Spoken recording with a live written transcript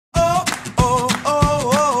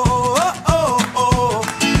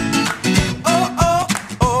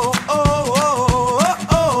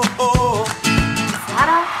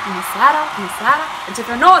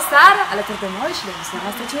începe o nouă seară alături de noi și de emisiunea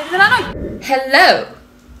noastră Cine de la noi. Hello!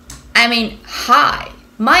 I mean, hi!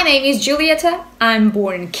 My name is Djulieta, I'm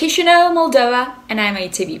born in Chișinău, Moldova, and I'm a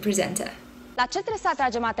TV presenter. La ce trebuie să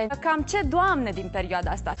atragem atenția? Cam ce doamne din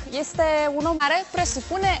perioada asta? Este un om care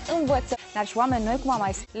presupune învăță. Dar și oameni noi, cum am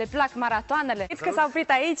mai spus, le plac maratoanele. Știți că s-au oprit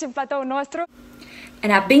aici, în platoul nostru?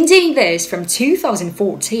 And I've been doing this from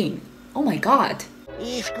 2014. Oh my god.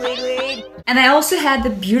 And I also had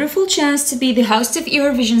the beautiful chance to be the host of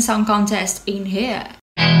Eurovision Song Contest in here.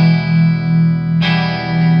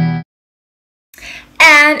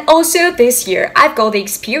 And also this year, I've got the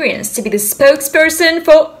experience to be the spokesperson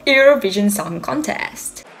for Eurovision Song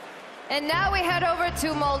Contest. And now we head over to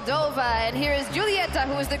Moldova, and here is Djulieta,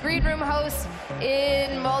 who is the Green Room host in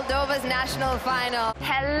Moldova's national final.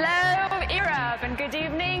 Hello Europe and good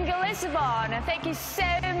evening Lisbon, and thank you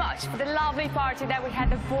so much for the lovely party that we had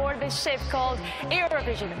aboard this ship called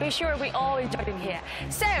Eurovision. Be sure we all enjoyed it here.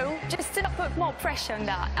 So, just to not put more pressure on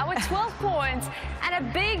that, our 12 points and a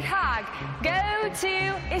big hug go to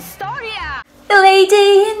Estonia. The lady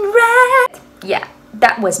in red. Yeah,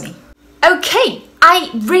 that was me. Okay, I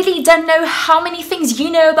really don't know how many things you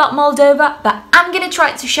know about Moldova, but I'm gonna try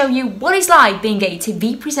to show you what it's like being a TV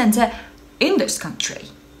presenter in this country.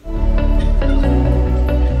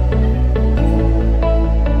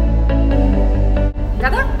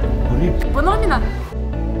 Gata? Bună lumina!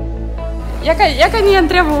 Ia că ne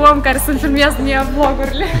întreabă om care să-mi filmează mie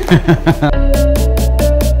vlogurile.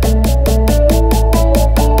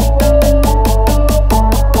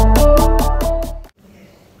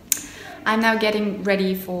 I'm now getting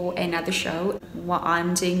ready for another show. What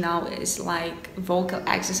I'm doing now is like vocal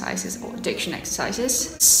exercises or diction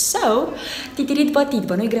exercises. So, titirit bătit,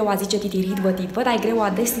 bă, nu-i greu a zice titirit bătit, bă, dar e greu a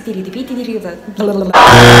destitirit, titirit,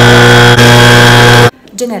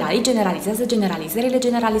 Generalii generalizează generalizările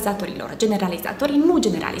generalizatorilor. Generalizatorii nu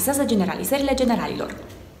generalizează generalizările generalilor.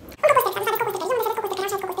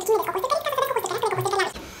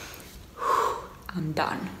 I'm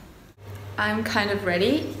done. I'm kind of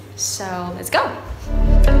ready, so let's go!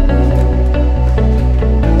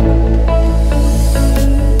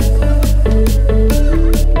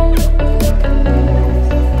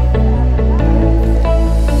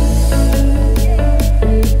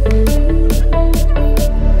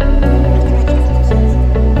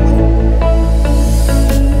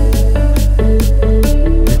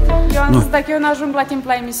 Eu am zis, dacă eu nu ajung la timp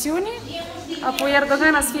la emisiune, apoi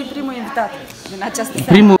Erdogan a să fie primul invitat din această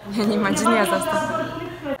seară. Imaginează asta.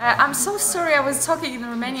 I'm so sorry, I was talking in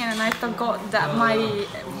Romanian and I forgot that my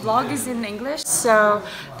vlog is in English. So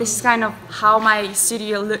this is kind of how my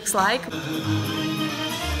studio looks like.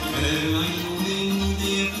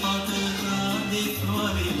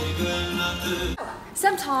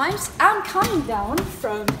 Sometimes I'm coming down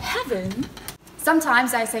from heaven.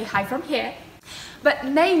 Sometimes I say hi from here. But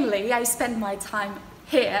mainly I spend my time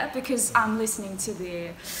here because I'm listening to the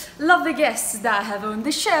lovely guests that I have on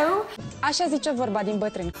the show. Așa zice vorba din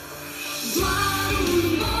bătrâni.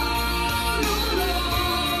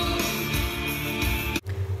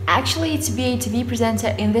 Actually, to be a TV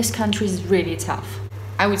presenter in this country is really tough.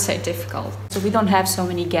 I would say difficult. So we don't have so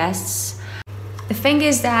many guests. The thing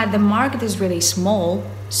is that the market is really small,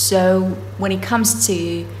 so when it comes to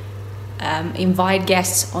invite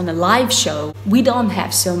guests on a live show, we don't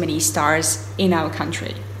have so many stars in our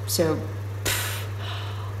country. So,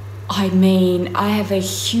 I mean, I have a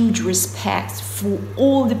huge respect for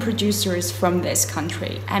all the producers from this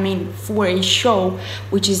country. I mean, for a show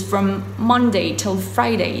which is from Monday till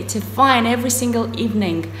Friday, to find every single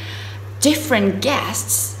evening different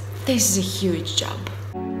guests, this is a huge job.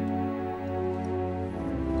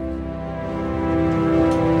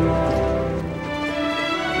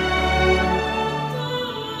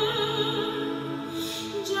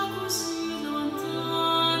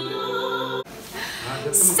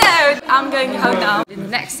 So, I'm going home now. In the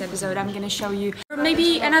next episode, I'm going to show you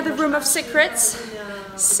maybe another room of secrets.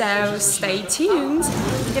 So, stay tuned.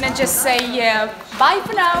 I'm going to just say bye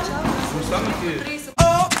for now.